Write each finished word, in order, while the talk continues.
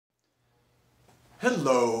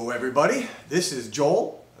Hello everybody, this is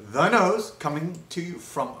Joel, the Nose, coming to you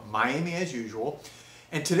from Miami as usual.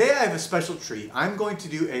 And today I have a special treat. I'm going to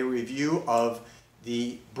do a review of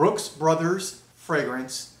the Brooks Brothers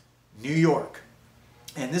fragrance, New York.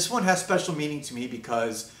 And this one has special meaning to me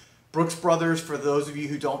because Brooks Brothers, for those of you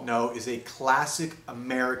who don't know, is a classic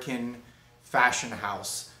American fashion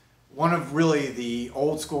house. One of really the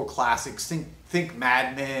old school classics. Think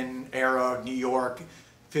Mad Men era New York,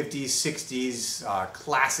 50s, 60s,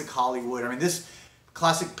 classic Hollywood. I mean, this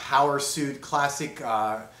classic power suit, classic,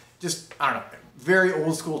 I don't know, very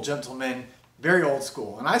old school gentlemen, very old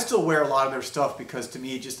school. And I still wear a lot of their stuff because to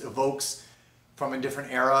me it just evokes from a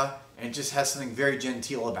different era and just has something very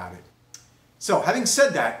genteel about it. So having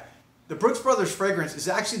said that, the Brooks Brothers fragrance is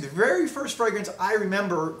actually the very first fragrance I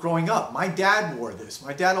remember growing up. My dad wore this.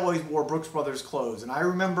 My dad always wore Brooks Brothers clothes. And I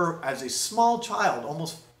remember as a small child,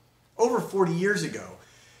 almost over 40 years ago,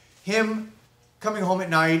 him coming home at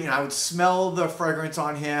night and I would smell the fragrance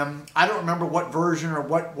on him. I don't remember what version or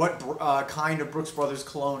what kind of Brooks Brothers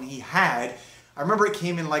cologne he had. I remember it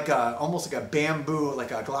came in like almost like a bamboo,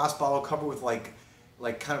 like a glass bottle covered with like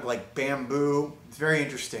kind of like bamboo. It's very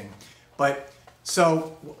interesting. But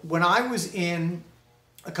so when I was in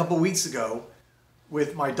a couple weeks ago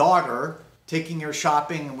with my daughter, taking her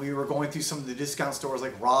shopping, and we were going through some of the discount stores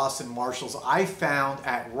like Ross and Marshall's, I found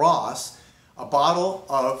at Ross a bottle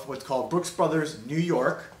of what's called Brooks Brothers New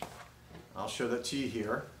York. I'll show that to you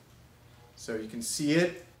here. So you can see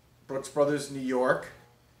it, Brooks Brothers New York.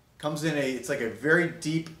 Comes in it's like a very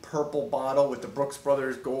deep purple bottle with the Brooks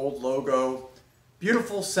Brothers gold logo.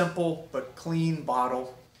 Beautiful, simple, but clean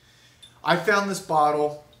bottle. I found this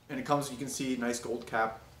bottle, and it comes, you can see, nice gold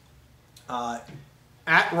cap,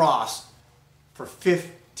 at Ross for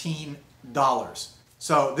 $15.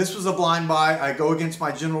 So this was a blind buy. I go against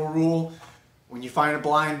my general rule. When you find a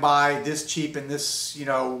blind buy this cheap and this,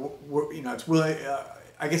 it's really,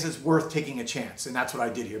 I guess it's worth taking a chance, and that's what I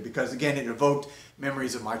did here because again, it evoked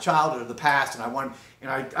memories of my childhood, of the past, and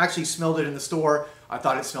I actually smelled it in the store. I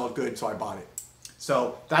thought it smelled good, so I bought it.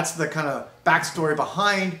 So that's the kind of backstory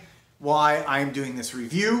behind why I'm doing this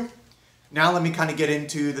review. Now let me kind of get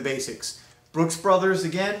into the basics. Brooks Brothers,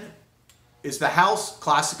 again, is the house,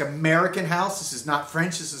 classic American house. This is not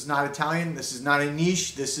French, this is not Italian, this is not a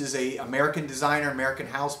niche. This is a American designer, American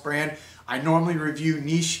house brand. I normally review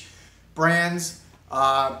niche brands,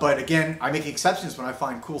 but again, I make exceptions when I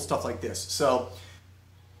find cool stuff like this. So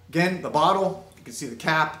again, the bottle, you can see the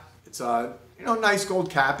cap. It's a nice gold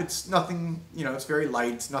cap. It's nothing, it's very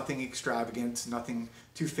light. It's nothing extravagant. It's nothing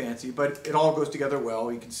too fancy, but it all goes together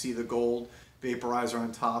well. You can see the gold vaporizer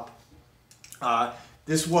on top.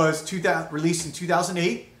 This was released in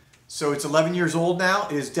 2008, so it's 11 years old now.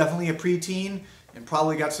 It is definitely a preteen and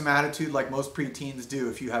probably got some attitude like most preteens do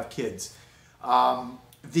if you have kids.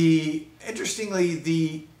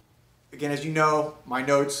 Interestingly, again, as you know, my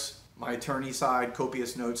notes, my attorney side,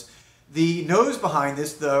 copious notes. The nose behind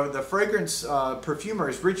this, the fragrance perfumer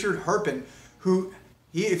is Richard Herpin, who,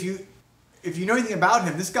 if you know anything about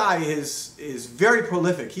him, this guy is very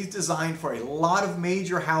prolific. He's designed for a lot of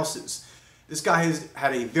major houses. This guy has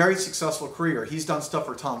had a very successful career. He's done stuff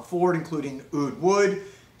for Tom Ford, including Oud Wood.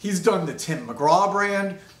 He's done the Tim McGraw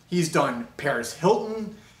brand. He's done Paris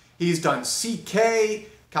Hilton. He's done CK,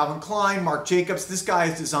 Calvin Klein, Marc Jacobs. This guy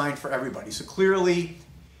is designed for everybody. So clearly,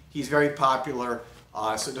 he's very popular.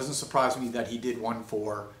 So it doesn't surprise me that he did one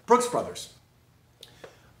for Brooks Brothers.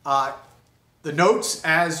 The notes,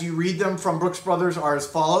 as you read them from Brooks Brothers, are as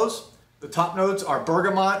follows. The top notes are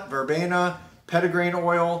Bergamot, Verbena, Petigrain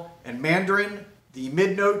oil, and Mandarin. The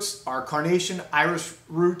mid notes are Carnation, Iris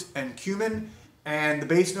root, and Cumin. And the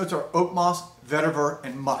base notes are Oakmoss, Vetiver,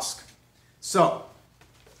 and Musk. So,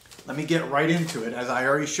 let me get right into it. As I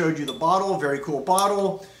already showed you the bottle, very cool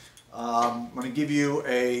bottle. I'm going to give you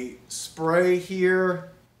a spray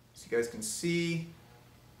here so you guys can see.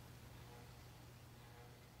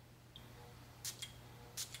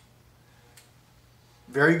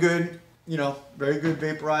 Very good, very good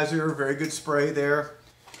vaporizer, very good spray there.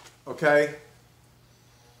 Okay.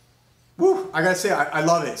 Woo, I gotta say, I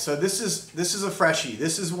love it. So this is a freshie.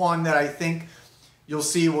 This is one that I think you'll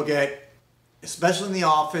see will get, especially in the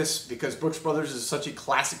office, because Brooks Brothers is such a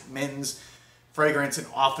classic men's fragrance and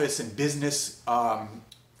office and business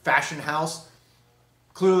fashion house.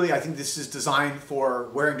 Clearly, I think this is designed for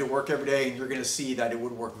wearing to work every day, and you're going to see that it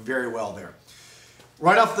would work very well there.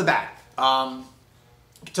 Right off the bat, I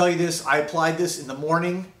can tell you this, I applied this in the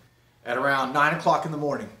morning at around 9 o'clock in the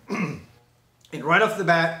morning. And right off the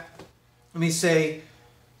bat, let me say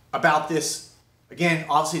about this, again,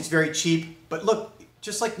 obviously it's very cheap, but look,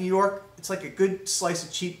 just like New York, it's like a good slice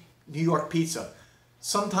of cheap New York pizza.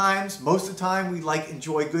 sometimes, most of the time, we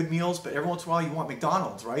enjoy good meals, but every once in a while you want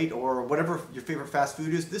McDonald's, right? Or whatever your favorite fast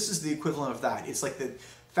food is. This is the equivalent of that. It's like the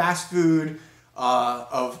fast food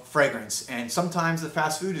of fragrance. And sometimes the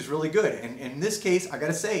fast food is really good. And in this case, I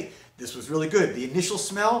gotta say, this was really good. The initial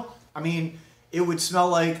smell, I mean, it would smell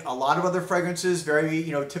like a lot of other fragrances, very,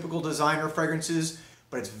 you know, typical designer fragrances,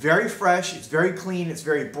 but it's very fresh, it's very clean, it's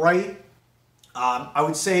very bright. I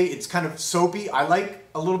would say it's kind of soapy. I like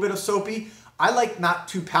a little bit of soapy. I like not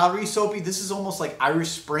too powdery soapy. This is almost like Irish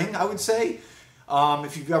Spring, I would say.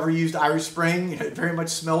 If you've ever used Irish Spring, you know, it very much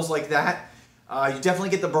smells like that. You definitely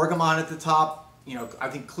get the bergamot at the top. You know, I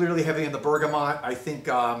think clearly heavy in the bergamot. I think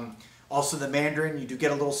also the mandarin, you do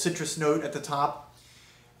get a little citrus note at the top.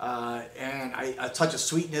 And a touch of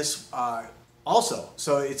sweetness also.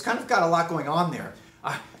 So it's kind of got a lot going on there.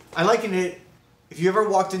 I liken it, if you ever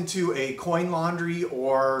walked into a coin laundry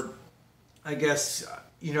or I guess,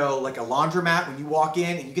 you know, like a laundromat, when you walk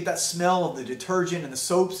in and you get that smell of the detergent and the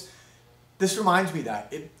soaps, this reminds me of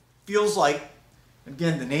that. It feels like,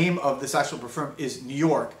 again, the name of this actual perfume is New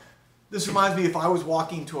York. This reminds me if I was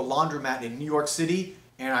walking to a laundromat in New York City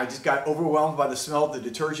and I just got overwhelmed by the smell of the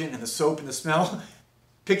detergent and the soap and the smell.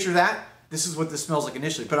 Picture that. This is what this smells like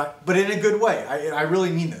initially, but in a good way. I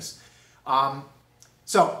really mean this.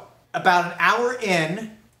 So about an hour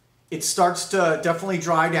in, it starts to definitely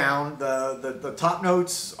dry down. The top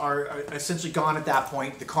notes are essentially gone at that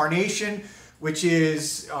point. The Carnation, which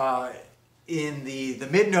is in the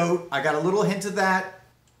mid note, I got a little hint of that.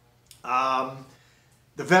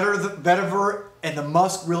 The Vetiver and the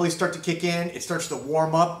Musk really start to kick in. It starts to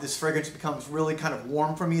warm up. This fragrance becomes really kind of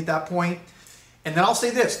warm for me at that point. And then I'll say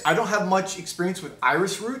this, I don't have much experience with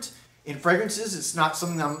iris root in fragrances. It's not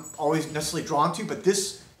something I'm always necessarily drawn to, but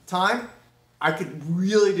this time I could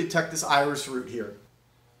really detect this iris root here.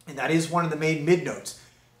 And that is one of the main mid notes.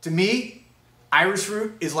 To me, iris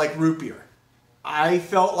root is like root beer. I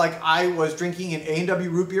felt like I was drinking an A&W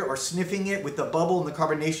root beer or sniffing it with the bubble and the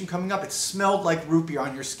carbonation coming up. It smelled like root beer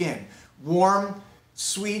on your skin. Warm,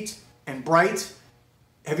 sweet, and bright.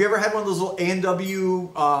 Have you ever had one of those little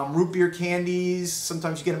A&W root beer candies?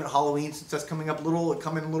 Sometimes you get them at Halloween since that's coming up. They're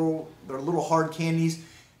little hard candies.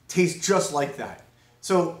 Taste just like that.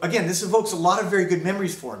 So again, this evokes a lot of very good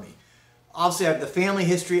memories for me. Obviously, I have the family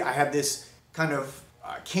history. I have this kind of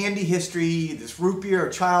candy history, this root beer,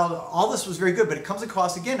 a child. All this was very good, but it comes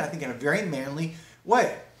across again, I think, in a very manly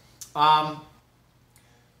way.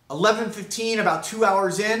 11:15, about 2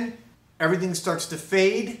 hours in, everything starts to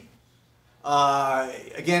fade.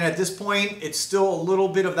 Again, at this point, it's still a little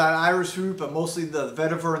bit of that iris root, but mostly the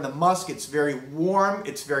vetiver and the musk. It's very warm.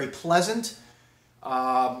 It's very pleasant.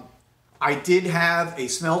 I did have a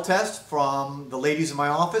smell test from the ladies in my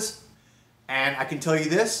office, and I can tell you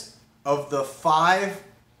this: of the five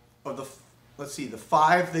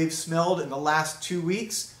they've smelled in the last 2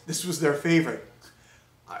 weeks, this was their favorite.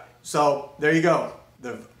 So there you go.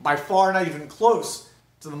 By far not even close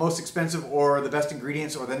to the most expensive or the best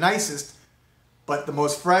ingredients or the nicest, but the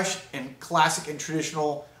most fresh and classic and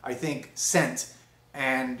traditional, I think, scent.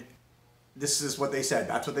 And this is what they said.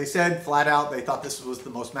 That's what they said, flat out. They thought this was the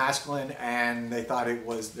most masculine, and they thought it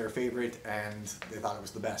was their favorite, and they thought it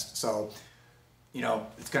was the best. So, you know,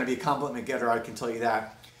 it's going to be a compliment getter, I can tell you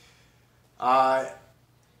that.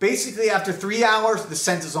 Basically, after 3 hours, the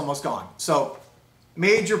scent is almost gone. So,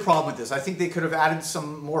 major problem with this. I think they could have added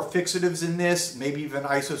some more fixatives in this, maybe even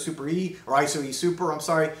ISO Super E, or ISO E Super, I'm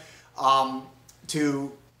sorry,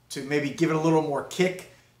 to maybe give it a little more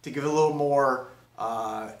kick, to give it a little more,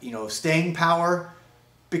 you know, staying power,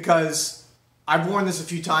 because I've worn this a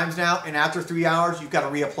few times now, and after 3 hours, you've got to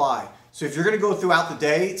reapply. So if you're going to go throughout the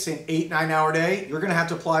day, say an 8-9 hour day, you're going to have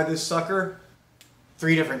to apply this sucker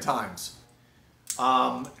 3 different times.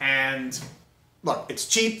 And look, it's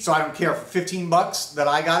cheap, so I don't care. For 15 bucks that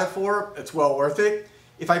I got it for, it's well worth it.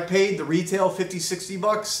 If I paid the retail 50, 60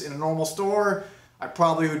 bucks in a normal store, I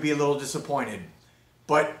probably would be a little disappointed.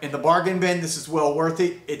 But in the bargain bin, this is well worth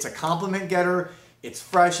it. It's a compliment getter. It's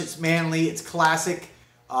fresh, it's manly, it's classic,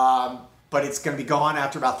 but it's going to be gone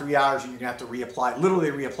after about 3 hours, and you're going to have to reapply,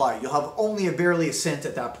 literally reapply it. You'll have only barely a scent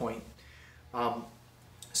at that point.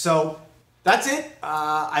 So that's it.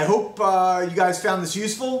 I hope you guys found this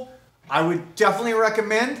useful. I would definitely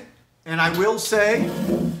recommend, and I will say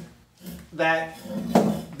that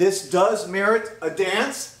this does merit a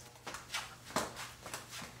dance.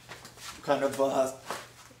 Kind of,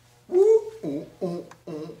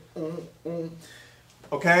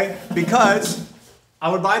 okay, because I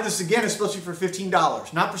would buy this again, especially for $15.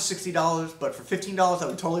 Not for $60, but for $15, I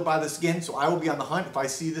would totally buy this again. So I will be on the hunt. If I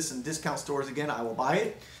see this in discount stores again, I will buy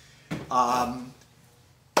it.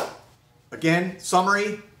 Again,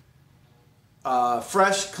 summary,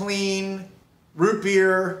 fresh, clean, root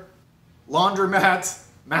beer, laundromat,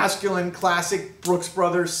 masculine, classic Brooks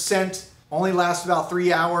Brothers scent. Only lasts about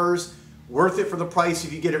 3 hours. Worth it for the price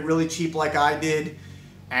if you get it really cheap like I did.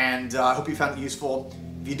 And I hope you found it useful.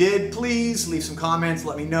 If you did, please leave some comments.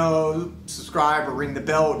 Let me know. Subscribe or ring the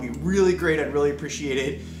bell. It would be really great. I'd really appreciate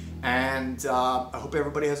it. And I hope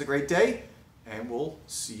everybody has a great day. And we'll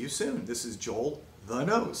see you soon. This is Joel the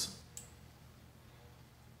Nose.